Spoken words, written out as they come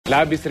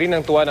Labis rin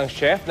ang tuwa ng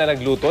chef na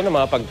nagluto ng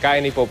mga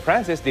pagkain ni Pope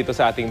Francis dito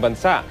sa ating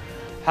bansa.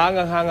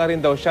 Hangang-hanga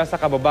rin daw siya sa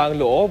kababaang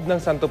loob ng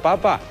Santo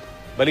Papa.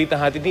 Balitang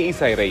hatid ni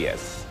Isay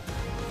Reyes.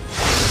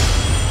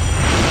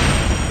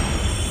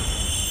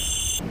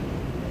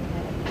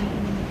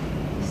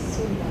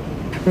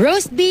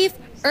 Roast beef,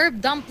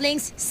 herb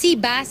dumplings, sea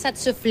bass at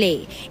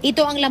souffle.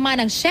 Ito ang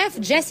laman ng Chef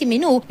Jessie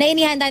menu na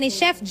inihanda ni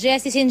Chef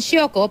Jessie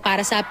Sincioco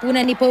para sa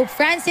hapunan ni Pope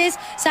Francis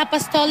sa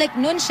Apostolic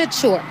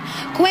Nunciature.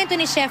 Kwento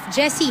ni Chef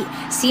Jessie,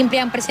 simple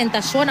ang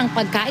presentasyon ng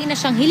pagkain na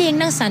siyang hiling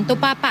ng Santo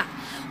Papa.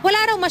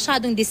 Wala raw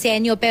masyadong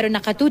disenyo pero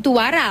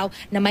nakatutuwa raw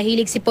na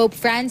mahilig si Pope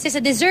Francis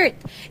sa dessert.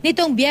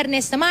 Nitong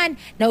Biyernes naman,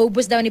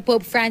 naubos daw ni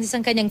Pope Francis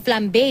ang kanyang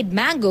flambéed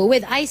mango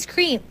with ice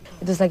cream.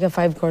 It was like a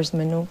 5-course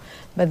menu,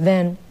 but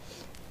then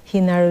he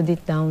narrowed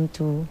it down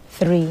to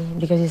 3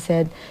 because he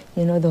said,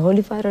 you know, the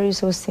Holy Father is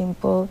so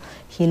simple.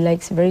 He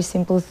likes very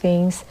simple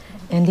things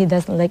and he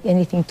doesn't like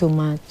anything too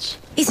much.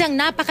 Isang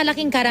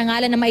napakalaking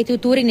karangalan na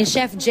maituturing ni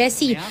Chef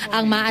Jessie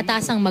ang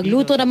maatasang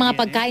magluto ng mga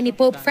pagkain ni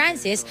Pope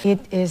Francis.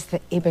 It is the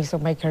apex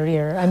of my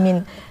career. I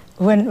mean,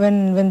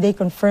 when they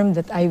confirmed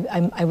that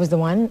I was the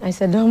one, I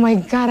said, oh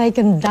my God, I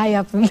can die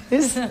after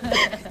this.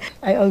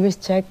 I always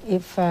check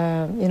if,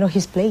 you know,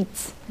 his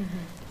plates.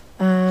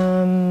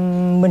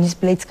 When his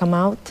plates come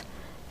out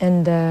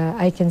and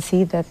I can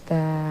see that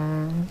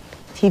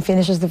he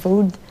finishes the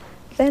food,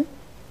 then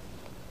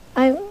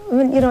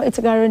you know, it's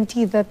a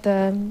guarantee that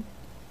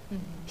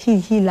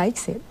he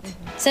likes it.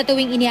 Sa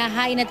tuwing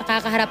inihahain at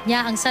nakakaharap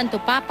niya ang Santo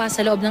Papa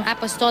sa loob ng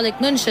Apostolic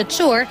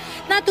Nunciature,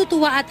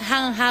 natutuwa at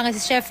hangang-hanga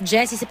si Chef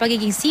Jessie sa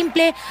pagiging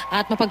simple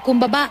at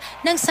mapagkumbaba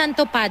ng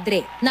Santo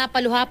Padre.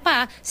 Napaluha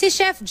pa si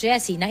Chef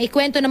Jessie nang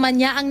ikwento naman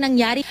niya ang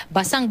nangyari.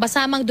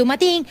 Basang-basa mang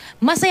dumating,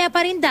 masaya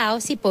pa rin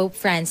daw si Pope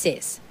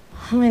Francis.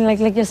 I mean,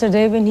 like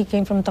yesterday when he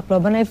came from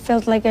Tacloban, I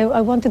felt like I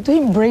wanted to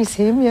embrace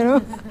him, you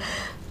know,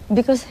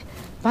 because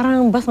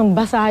parang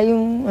basang-basa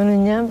yung ano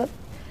niya, but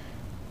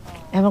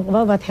ewan ko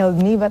ba what held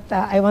me, but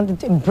I wanted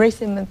to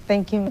embrace him and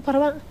thank him.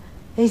 Parang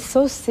he's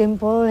so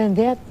simple and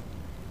yet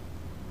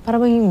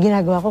parang yung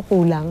ginagawa ko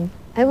kulang.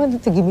 I wanted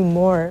to give him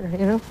more,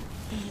 you know,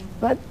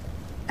 but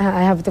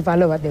I have to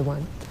follow what they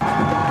want.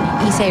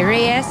 Isay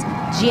Reyes,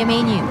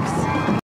 GMA News.